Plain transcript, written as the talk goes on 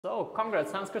So,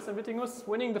 congrats, Hans Kristian Vittinghus,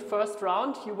 winning the first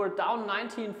round. You were down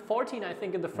 19-14, I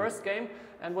think, in the first game.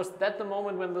 And was that the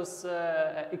moment when this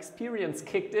experience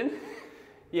kicked in?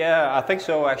 Yeah, I think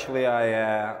so. Actually,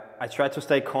 I tried to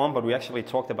stay calm, but we actually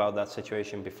talked about that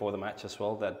situation before the match as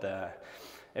well. That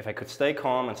if I could stay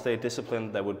calm and stay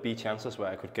disciplined, there would be chances where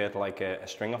I could get like a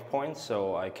string of points.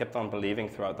 So I kept on believing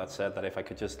throughout that set that if I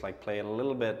could just like play a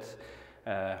little bit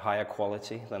higher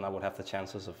quality, then I would have the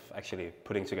chances of actually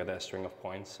putting together a string of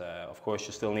points. Of course,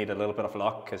 you still need a little bit of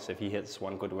luck, because if he hits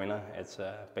one good winner, it's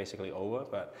basically over.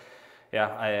 But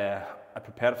yeah, I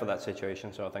prepared for that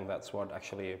situation, so I think that's what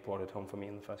actually brought it home for me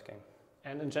in the first game.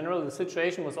 And in general, the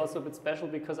situation was also a bit special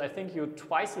because I think you're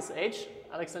twice his age.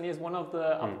 Alex Lanier is one of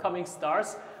the upcoming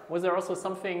stars. Was there also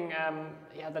something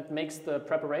that makes the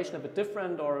preparation a bit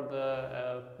different, or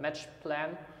the match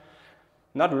plan?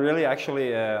 Not really,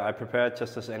 actually. I prepared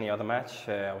just as any other match.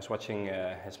 I was watching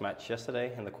his match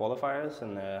yesterday in the qualifiers,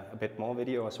 and a bit more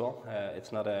video as well.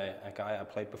 It's not a guy I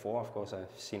played before. Of course,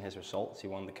 I've seen his results. He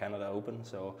won the Canada Open,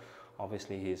 so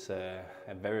obviously he's a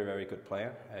very, very good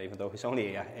player, even though he's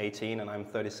only 18 and I'm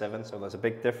 37, so there's a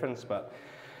big difference. But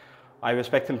I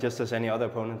respect him just as any other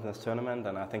opponent in this tournament,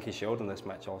 and I think he showed in this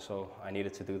match also I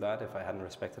needed to do that. If I hadn't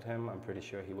respected him, I'm pretty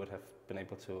sure he would have been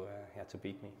able to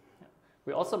beat me. Yeah.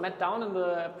 We also met down in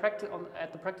the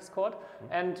at the practice court,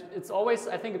 and it's always,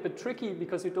 I think, a bit tricky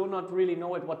because you do not really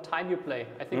know at what time you play.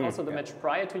 I think also the match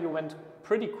prior to you went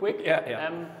pretty quick.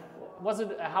 Yeah.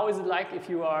 How is it like if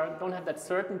you don't have that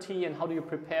certainty, and how do you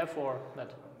prepare for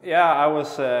that? Yeah, I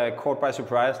was caught by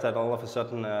surprise that all of a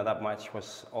sudden that match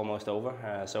was almost over.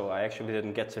 So I actually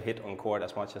didn't get to hit on court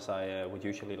as much as I would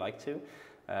usually like to.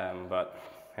 But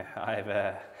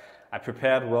I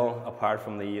prepared well apart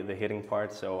from the hitting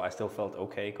part, so I still felt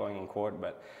okay going on court.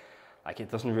 But like, it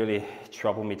doesn't really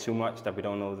trouble me too much that we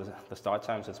don't know the start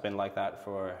times. It's been like that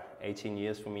for 18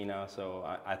 years for me now, so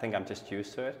I think I'm just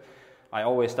used to it. I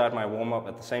always start my warm-up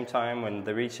at the same time. When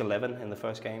they reach 11 in the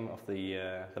first game of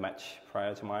the match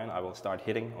prior to mine, I will start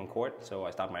hitting on court. So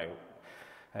I start my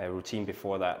routine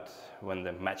before that, when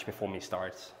the match before me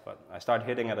starts. But I start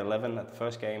hitting at 11 at the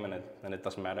first game, and it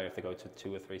doesn't matter if they go to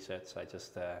 2 or 3 sets. I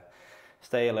just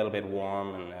stay a little bit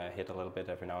warm and hit a little bit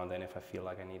every now and then if I feel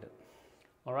like I need it.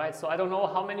 All right, so I don't know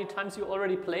how many times you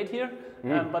already played here,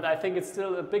 but I think it's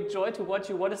still a big joy to watch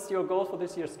you. What is your goal for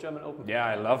this year's German Open? Yeah,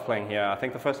 I love playing here. I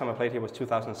think the first time I played here was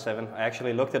 2007. I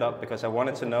actually looked it up because I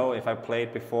wanted to know if I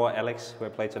played before Alex, who I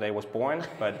played today, was born.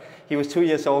 But he was 2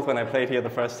 years old when I played here the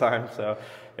first time, so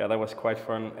yeah, that was quite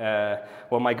fun.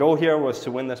 Well, my goal here was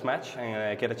to win this match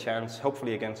and get a chance,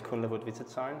 hopefully against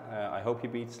Vittinghus. I hope he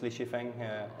beats Li Shifeng.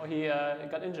 Oh, he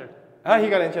got injured. He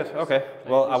got injured, okay.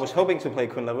 Well, I was hoping to play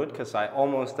Kunlavut because I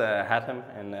almost had him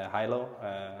in high-low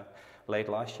late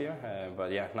last year.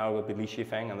 But yeah, now it will be Li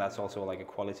Shifeng, and that's also like a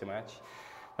quality match.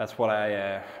 That's what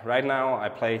right now I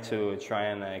play to try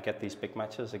and get these big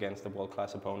matches against the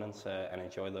world-class opponents and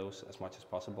enjoy those as much as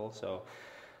possible. So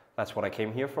that's what I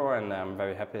came here for, and I'm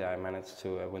very happy I managed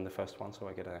to win the first one, so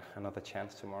I get another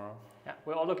chance tomorrow. Yeah,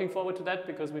 we're all looking forward to that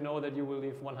because we know that you will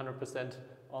leave 100%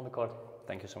 on the court.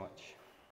 Thank you so much.